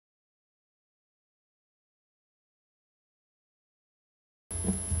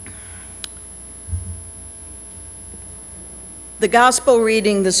The gospel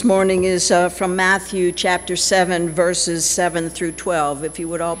reading this morning is from Matthew chapter 7, verses 7 through 12. If you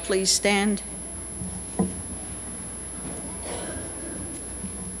would all please stand.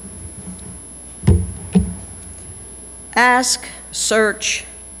 Ask, search,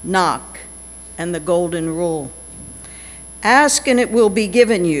 knock, and the golden rule. Ask and it will be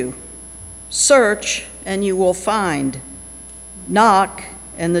given you. Search and you will find. Knock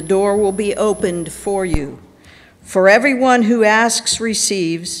and the door will be opened for you. For everyone who asks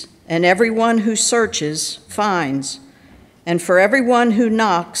receives, and everyone who searches finds. And for everyone who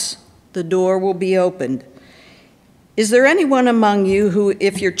knocks, the door will be opened. Is there anyone among you who,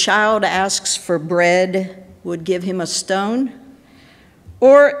 if your child asks for bread, would give him a stone?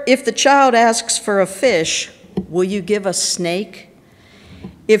 Or if the child asks for a fish, will you give a snake?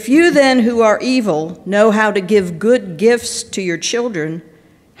 If you then, who are evil, know how to give good gifts to your children,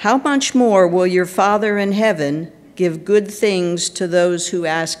 how much more will your Father in heaven give good things to those who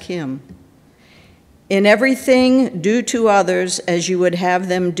ask him? In everything, do to others as you would have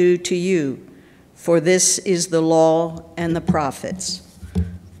them do to you, for this is the law and the prophets.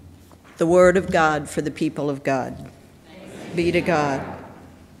 The word of God for the people of God. Thanks be to God.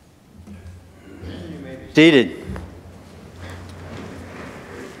 Seated.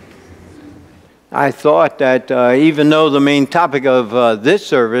 I thought that even though the main topic of this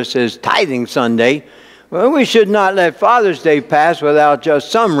service is Tithing Sunday, well, we should not let Father's Day pass without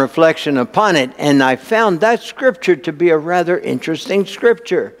just some reflection upon it. And I found that scripture to be a rather interesting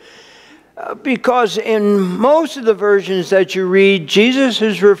scripture. Because in most of the versions that you read, Jesus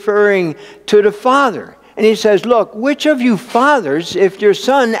is referring to the Father. And he says, look, which of you fathers, if your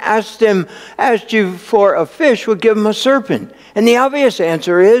son asked you for a fish, would give him a serpent? And the obvious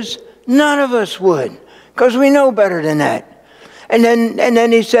answer is, none of us would, because we know better than that. And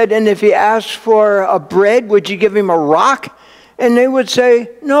then he said, and if he asked for a bread, would you give him a rock? And they would say,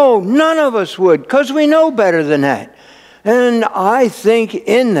 no, none of us would, because we know better than that. And I think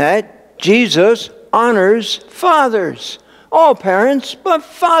in that, Jesus honors fathers, all parents, but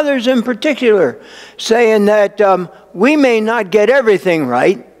fathers in particular, saying that we may not get everything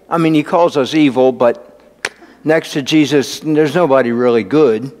right. I mean, he calls us evil, but next to Jesus, there's nobody really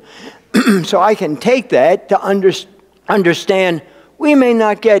good. So I can take that to understand we may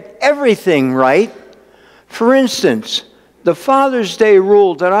not get everything right. For instance, the Father's Day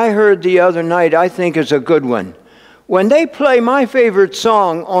rule that I heard the other night, I think is a good one. When they play my favorite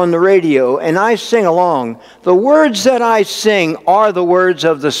song on the radio and I sing along, the words that I sing are the words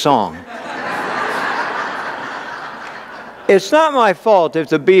of the song. It's not my fault if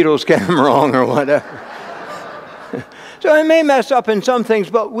the Beatles get them wrong or whatever. So I may mess up in some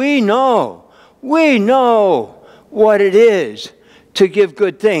things, but we know what it is to give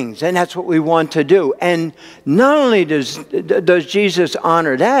good things, and that's what we want to do. And not only does Jesus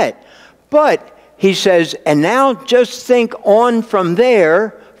honor that, but he says, and now just think on from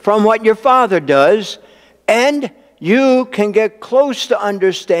there, from what your Father does, and you can get close to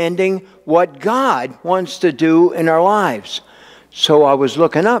understanding what God wants to do in our lives. So I was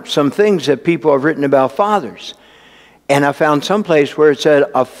looking up some things that people have written about fathers. And I found some place where it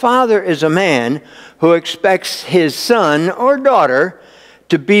said, a father is a man who expects his son or daughter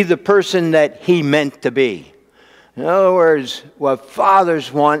to be the person that he meant to be. In other words, what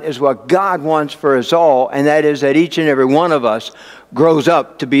fathers want is what God wants for us all, and that is that each and every one of us grows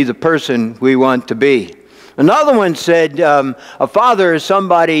up to be the person we want to be. Another one said, a father is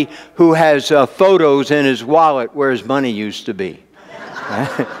somebody who has photos in his wallet where his money used to be.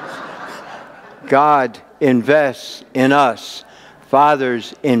 God invests in us.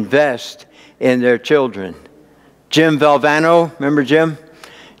 Fathers invest in their children. Jim Valvano, remember Jim?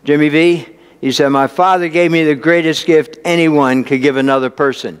 Jimmy V? He said, my father gave me the greatest gift anyone could give another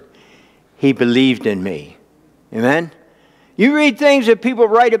person. He believed in me. Amen? You read things that people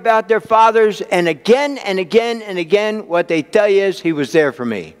write about their fathers, and again and again and again, what they tell you is, he was there for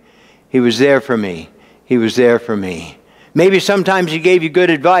me. He was there for me. He was there for me. Maybe sometimes he gave you good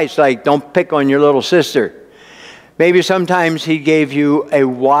advice, like don't pick on your little sister. Maybe sometimes he gave you a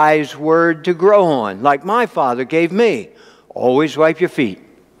wise word to grow on, like my father gave me. Always wipe your feet.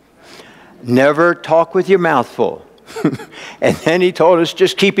 Never talk with your mouth full. And then he told us,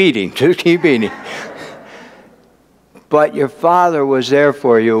 just keep eating, just keep eating. But your father was there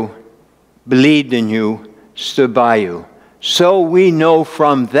for you, believed in you, stood by you. So we know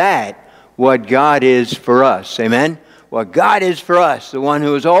from that what God is for us. Amen? What God is for us, the one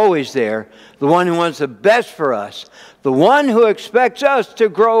who is always there, the one who wants the best for us, the one who expects us to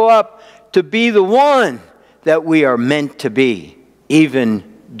grow up to be the one that we are meant to be, even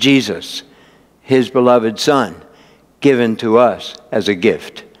Jesus, his beloved Son. given to us as a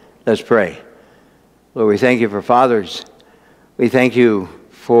gift. Let's pray. Lord, we thank you for fathers. We thank you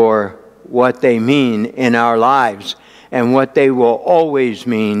for what they mean in our lives and what they will always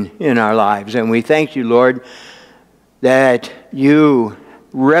mean in our lives. And we thank you, Lord, that you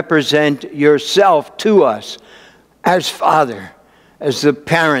represent yourself to us as Father, as the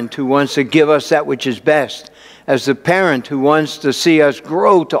parent who wants to give us that which is best, as the parent who wants to see us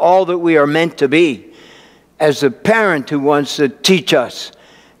grow to all that we are meant to be, as the parent who wants to teach us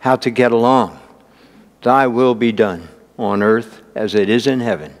how to get along. Thy will be done on earth as it is in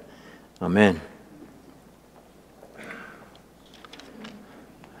heaven. Amen.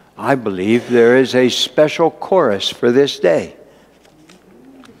 I believe there is a special chorus for this day.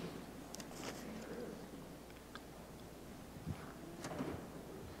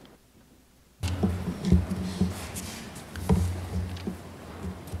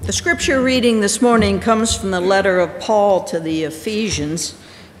 The scripture reading this morning comes from the letter of Paul to the Ephesians,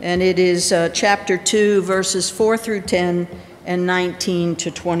 and it is chapter 2, verses 4 through 10 and 19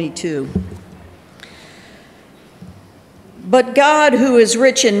 to 22. But God, who is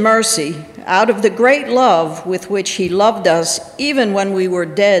rich in mercy, out of the great love with which he loved us, even when we were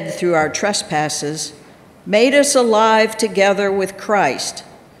dead through our trespasses, made us alive together with Christ.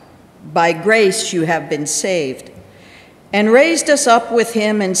 By grace you have been saved, and raised us up with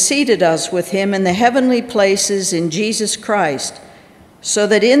him and seated us with him in the heavenly places in Jesus Christ, so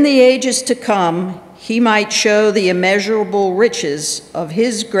that in the ages to come he might show the immeasurable riches of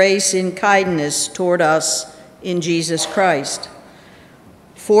his grace in kindness toward us in Jesus Christ.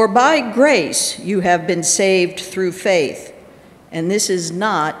 For by grace you have been saved through faith, and this is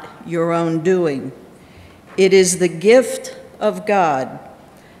not your own doing. It is the gift of God,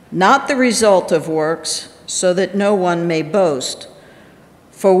 not the result of works, so that no one may boast.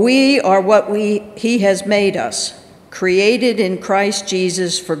 For we are what he has made us, created in Christ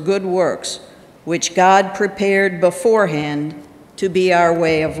Jesus for good works, which God prepared beforehand to be our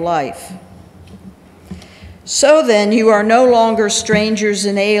way of life. So then you are no longer strangers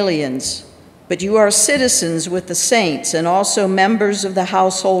and aliens, but you are citizens with the saints and also members of the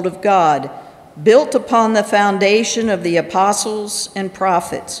household of God, built upon the foundation of the apostles and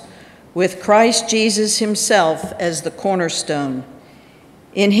prophets, with Christ Jesus himself as the cornerstone.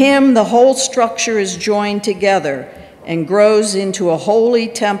 In him the whole structure is joined together and grows into a holy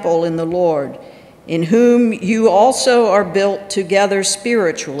temple in the Lord, in whom you also are built together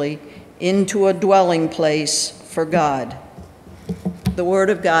spiritually into a dwelling place for God. The word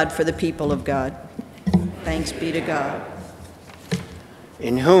of God for the people of God. Thanks be to God.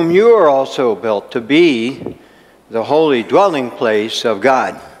 In whom you are also built to be the holy dwelling place of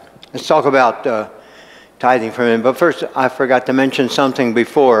God. Let's talk about tithing for a minute. But first, I forgot to mention something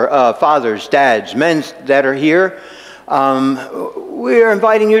before. Fathers, dads, men that are here, we are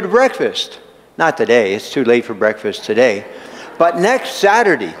inviting you to breakfast. Not today. It's too late for breakfast today. But next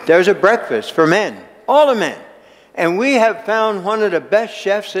Saturday, there's a breakfast for men, all the men. And we have found one of the best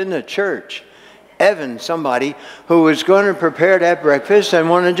chefs in the church, Evan, somebody, who is going to prepare that breakfast and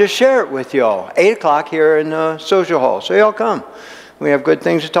want to just share it with y'all. 8 o'clock here in the social hall. So y'all come. We have good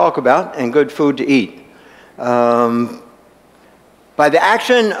things to talk about and good food to eat. By the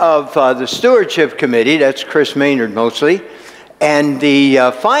action of the Stewardship Committee, that's Chris Maynard mostly, and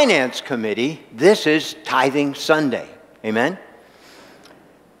the Finance Committee, this is Tithing Sunday. Amen?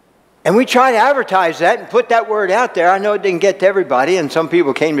 And we try to advertise that and put that word out there. I know it didn't get to everybody, and some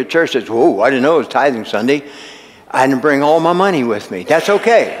people came to church and said, whoa, I didn't know it was Tithing Sunday. I didn't bring all my money with me. That's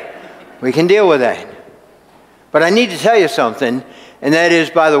okay. We can deal with that. But I need to tell you something, and that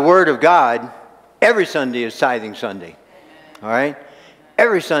is by the word of God, every Sunday is Tithing Sunday. All right?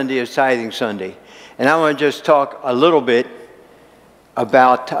 Every Sunday is Tithing Sunday. And I want to just talk a little bit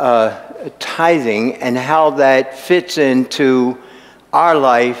about tithing and how that fits into our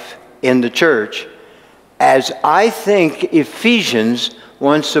life in the church, as I think Ephesians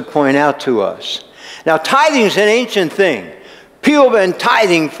wants to point out to us. Now, tithing is an ancient thing. People have been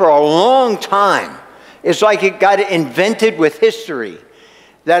tithing for a long time. It's like it got invented with history,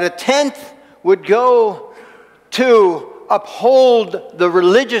 that a tenth would go to uphold the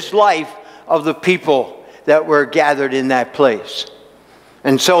religious life of the people that were gathered in that place.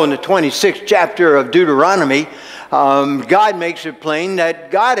 And so in the 26th chapter of Deuteronomy, God makes it plain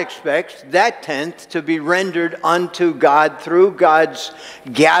that God expects that tenth to be rendered unto God through God's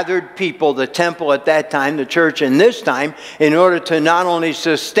gathered people, the temple at that time, the church in this time, in order to not only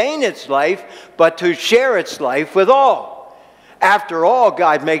sustain its life, but to share its life with all. After all,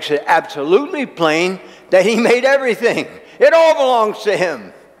 God makes it absolutely plain that He made everything. It all belongs to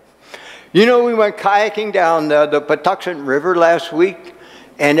Him. You know, we went kayaking down the Patuxent River last week,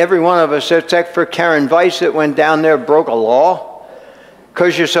 and every one of us, except for Karen Weiss that went down there, broke a law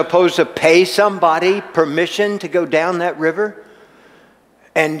because you're supposed to pay somebody permission to go down that river.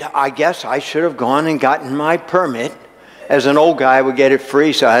 And I guess I should have gone and gotten my permit. As an old guy, I would get it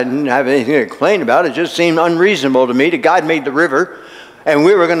free, so I didn't have anything to complain about. It just seemed unreasonable to me that God made the river, and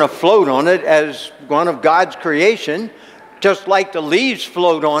we were going to float on it as one of God's creation, just like the leaves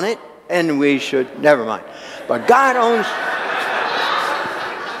float on it. And we should, never mind. But God owns,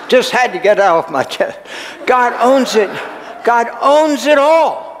 just had to get that off my chest. God owns it. God owns it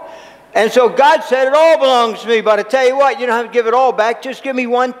all. And so God said, it all belongs to me. But I tell you what, you don't have to give it all back. Just give me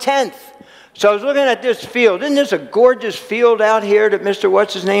 1/10. So I was looking at this field. Isn't this a gorgeous field out here that Mr.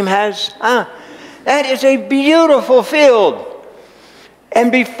 What's-His-Name has? That is a beautiful field.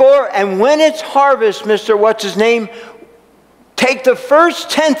 And when it's harvest, Mr. What's-His-Name, take the first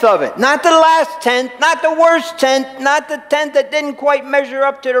 10th of it, not the last 10th, not the worst 10th, not the 10th that didn't quite measure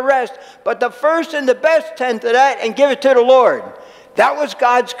up to the rest, but the first and the best 10th of that and give it to the Lord. That was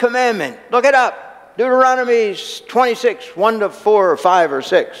God's commandment. Look it up. Deuteronomy 26, 1-4 or 5 or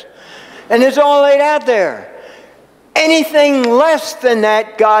 6. And it's all laid out there. Anything less than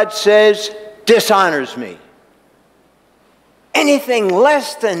that, God says, dishonors me. Anything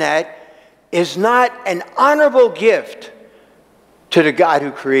less than that is not an honorable gift to the God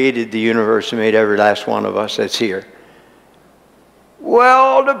who created the universe and made every last one of us that's here.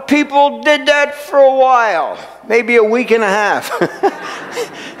 Well, the people did that for a while, maybe a week and a half.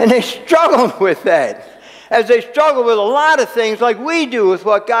 And they struggled with that, as they struggle with a lot of things like we do with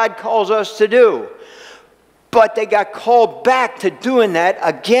what God calls us to do. But they got called back to doing that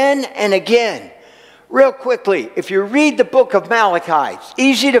again and again. Real quickly, if you read the book of Malachi, it's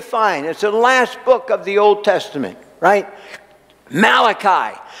easy to find. It's the last book of the Old Testament, right?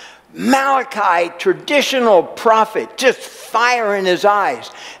 Malachi, traditional prophet, just fire in his eyes.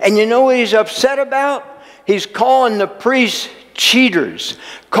 And you know what he's upset about? He's calling the priests cheaters,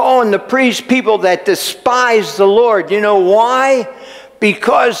 calling the priests people that despise the Lord. You know why?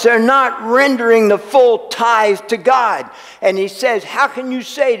 Because they're not rendering the full tithe to God. And he says, how can you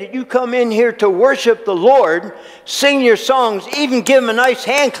say that you come in here to worship the Lord, sing your songs, even give him a nice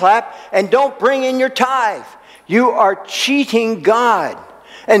hand clap, and don't bring in your tithe? You are cheating God.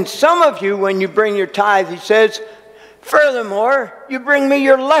 And some of you, when you bring your tithe, he says, furthermore, you bring me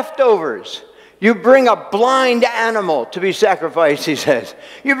your leftovers. You bring a blind animal to be sacrificed, he says.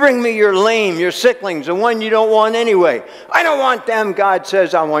 You bring me your lame, your sicklings, the one you don't want anyway. I don't want them. God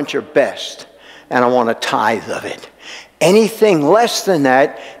says, I want your best, and I want a tithe of it. Anything less than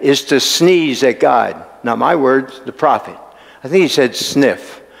that is to sneeze at God. Not my words, the prophet. I think he said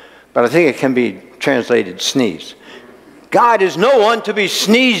sniff, but I think it can be translated sneeze. God is no one to be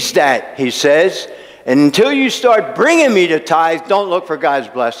sneezed at, he says. And until you start bringing me to tithe, don't look for God's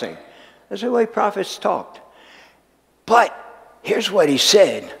blessing. That's the way prophets talked. But here's what he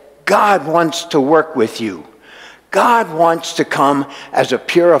said. God wants to work with you. God wants to come as a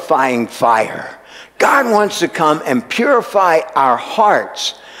purifying fire. God wants to come and purify our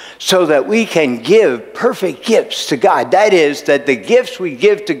hearts so that we can give perfect gifts to God. That is, that the gifts we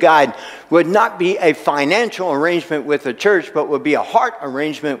give to God would not be a financial arrangement with the church, but would be a heart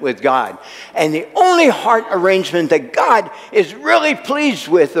arrangement with God. And the only heart arrangement that God is really pleased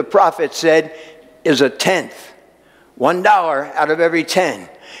with, the prophet said, is a 10th. $1 out of every 10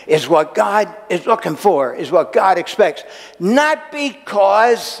 is what God is looking for, is what God expects. Not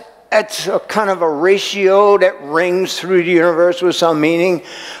because it's a kind of a ratio that rings through the universe with some meaning,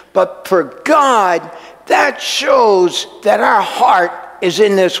 but for God, that shows that our heart is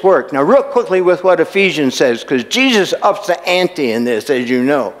in this work. Now, real quickly with what Ephesians says, because Jesus ups the ante in this, as you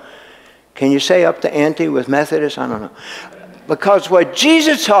know. Can you say up the ante with Methodists? I don't know. Because what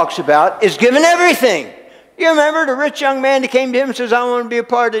Jesus talks about is giving everything. You remember the rich young man that came to him and says, I want to be a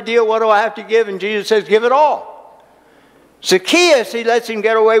part of the deal. What do I have to give? And Jesus says, give it all. Zacchaeus, he lets him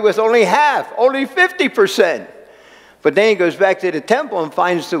get away with only half, only 50%. But then he goes back to the temple and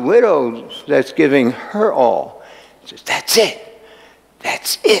finds the widow that's giving her all. He says, that's it.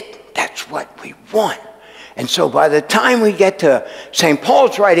 That's it. That's what we want. And so by the time we get to St.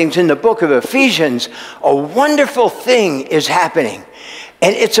 Paul's writings in the book of Ephesians, a wonderful thing is happening.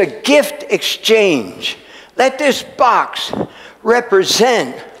 And it's a gift exchange. Let this box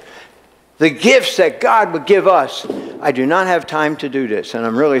represent the gifts that God would give us. I do not have time to do this, and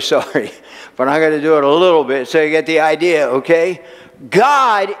I'm really sorry. But I got to do it a little bit so you get the idea, okay?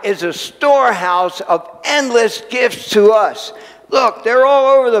 God is a storehouse of endless gifts to us. Look, they're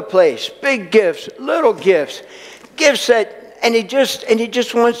all over the place. Big gifts, little gifts. Gifts that and he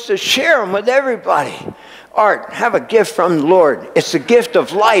just wants to share them with everybody. Art, have a gift from the Lord. It's the gift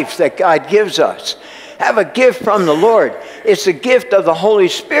of life that God gives us. Have a gift from the Lord. It's the gift of the Holy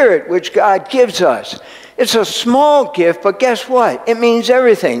Spirit, which God gives us. It's a small gift, but guess what? It means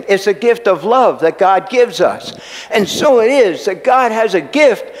everything. It's a gift of love that God gives us. And so it is that God has a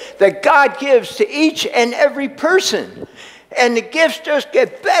gift that God gives to each and every person. And the gifts just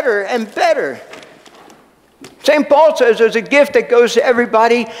get better and better. St. Paul says there's a gift that goes to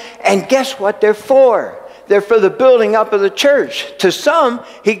everybody, and guess what they're for? They're for the building up of the church. To some,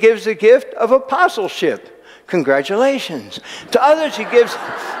 he gives the gift of apostleship. Congratulations. To others, he gives...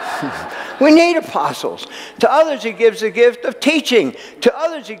 We need apostles. To others, he gives the gift of teaching. To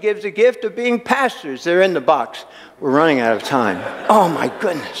others, he gives the gift of being pastors. They're in the box. We're running out of time. Oh, my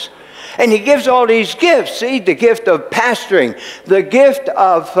goodness. And he gives all these gifts. See, the gift of pastoring, the gift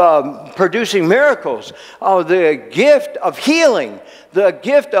of producing miracles, the gift of healing, the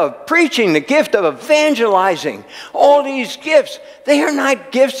gift of preaching, the gift of evangelizing. All these gifts, they are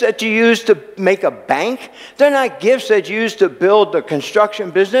not gifts that you use to make a bank. They're not gifts that you use to build the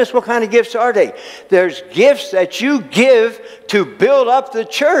construction business. What kind of gifts are they? There's gifts that you give to build up the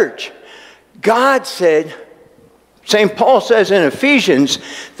church. God said, St. Paul says in Ephesians,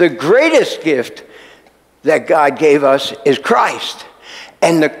 the greatest gift that God gave us is Christ.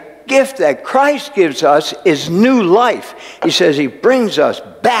 And the gift that Christ gives us is new life. He says he brings us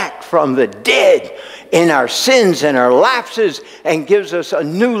back from the dead in our sins and our lapses and gives us a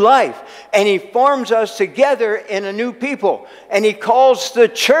new life. And he forms us together in a new people. And he calls the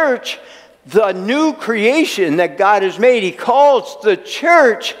church the new creation that God has made. He calls the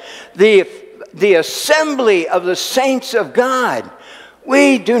church the assembly of the saints of God.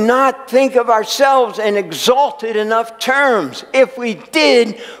 We do not think of ourselves in exalted enough terms. If we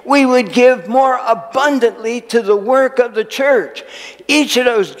did, we would give more abundantly to the work of the church. Each of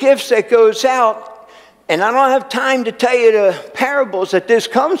those gifts that goes out, and I don't have time to tell you the parables that this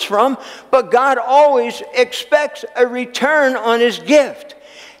comes from, but God always expects a return on his gift.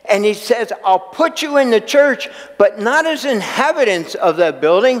 And he says, I'll put you in the church, but not as inhabitants of that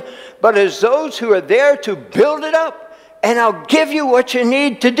building, but as those who are there to build it up. And I'll give you what you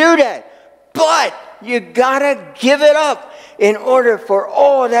need to do that. But you gotta give it up in order for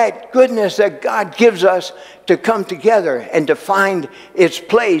all that goodness that God gives us to come together and to find its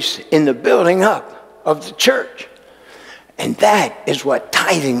place in the building up of the church. And that is what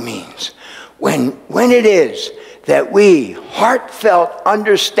tithing means. When it is that we heartfelt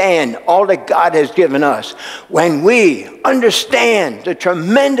understand all that God has given us, when we understand the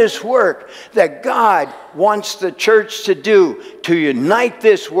tremendous work that God wants the church to do to unite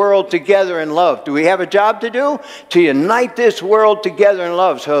this world together in love. Do we have a job to do? To unite this world together in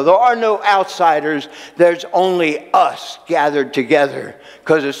love. So there are no outsiders. There's only us gathered together.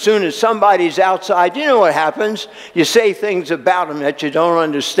 Because as soon as somebody's outside, you know what happens? You say things about them that you don't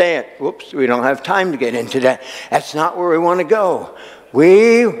understand. Whoops, we don't have time to get into that. That's not where we want to go.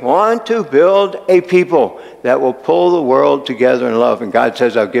 We want to build a people that will pull the world together in love. And God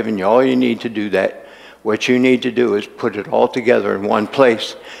says, I've given you all you need to do that. What you need to do is put it all together in one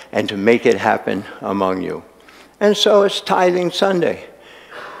place and to make it happen among you. And so it's Tithing Sunday.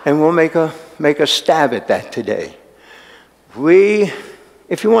 And we'll make a stab at that today.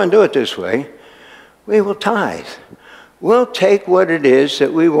 If you want to do it this way, we will tithe. We'll take what it is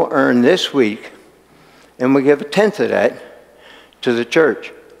that we will earn this week, and we'll give 1/10 of that to the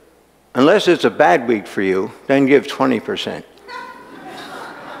church. Unless it's a bad week for you, then give 20%.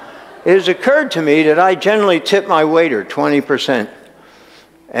 It has occurred to me that I generally tip my waiter 20%,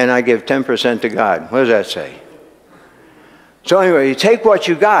 and I give 10% to God. What does that say? So anyway, you take what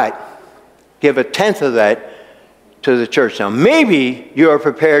you got, give 1/10 of that to the church. Now, maybe you are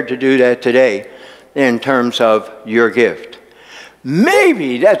prepared to do that today in terms of your gift.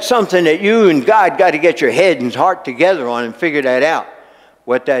 Maybe that's something that you and God got to get your head and heart together on and figure that out.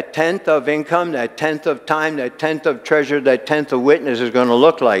 What that 1/10 of income, that 1/10 of time, that 1/10 of treasure, that 1/10 of witness is going to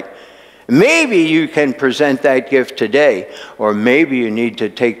look like. Maybe you can present that gift today, or maybe you need to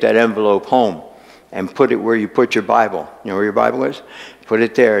take that envelope home and put it where you put your Bible. You know where your Bible is? Put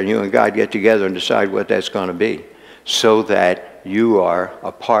it there, and you and God get together and decide what that's going to be, so that you are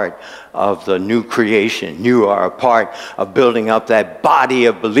a part of the new creation. You are a part of building up that body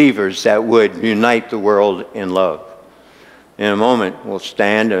of believers that would unite the world in love. In a moment, we'll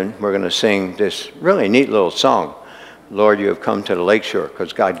stand and we're going to sing this really neat little song. Lord, you have come to the lakeshore,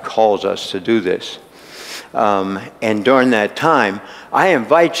 because God calls us to do this. And during that time, I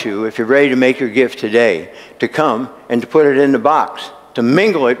invite you, if you're ready to make your gift today, to come and to put it in the box, to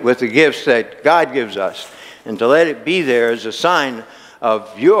mingle it with the gifts that God gives us. and to let it be there as a sign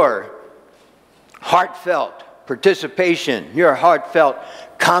of your heartfelt participation, your heartfelt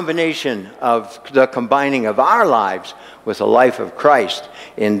combination of the combining of our lives with the life of Christ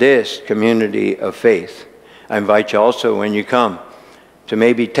in this community of faith. I invite you also, when you come, to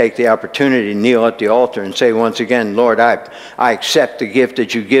maybe take the opportunity to kneel at the altar and say once again, Lord, I accept the gift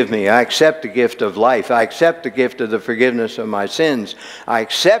that you give me. I accept the gift of life. I accept the gift of the forgiveness of my sins. I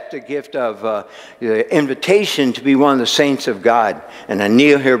accept the gift of the invitation to be one of the saints of God. And I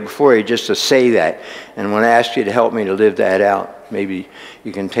kneel here before you just to say that. And I want to ask you to help me to live that out. Maybe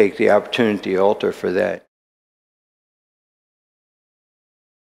you can take the opportunity at the altar for that.